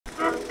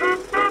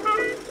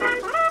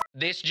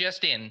This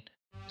just in.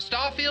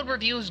 Starfield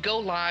reviews go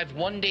live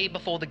one day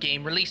before the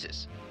game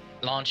releases.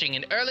 Launching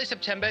in early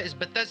September is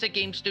Bethesda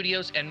Game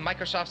Studios and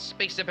Microsoft's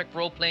space epic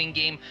role-playing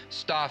game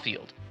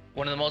Starfield,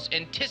 one of the most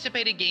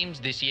anticipated games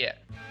this year.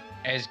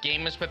 As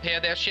gamers prepare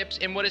their ships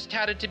in what is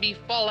touted to be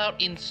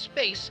Fallout in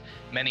space,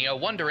 many are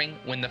wondering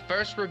when the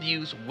first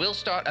reviews will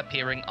start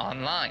appearing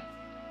online.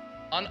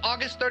 On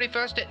August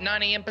 31st at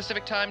 9 a.m.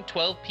 Pacific Time,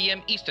 12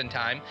 p.m. Eastern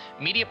Time,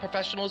 media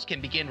professionals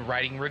can begin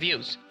writing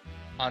reviews.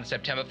 On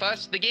September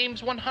 1st, the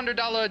game's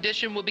 $100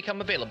 edition will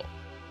become available.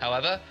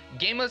 However,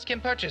 gamers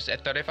can purchase a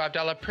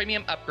 $35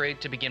 premium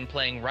upgrade to begin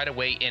playing right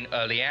away in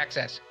early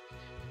access.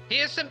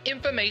 Here's some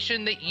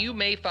information that you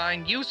may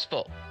find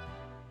useful.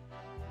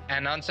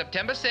 And on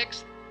September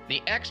 6th,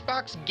 the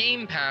Xbox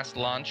Game Pass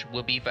launch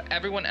will be for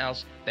everyone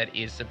else that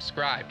is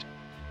subscribed.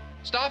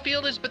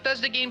 Starfield is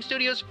Bethesda Game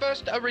Studios'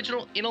 first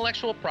original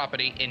intellectual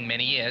property in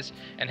many years,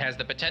 and has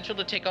the potential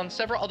to take on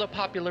several other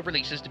popular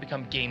releases to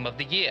become Game of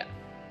the Year.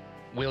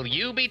 Will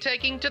you be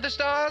taking to the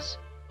stars?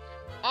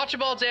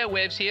 Archibald's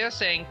Airwaves here,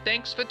 saying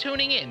thanks for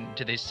tuning in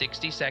to this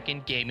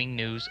 60-second gaming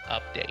news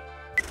update.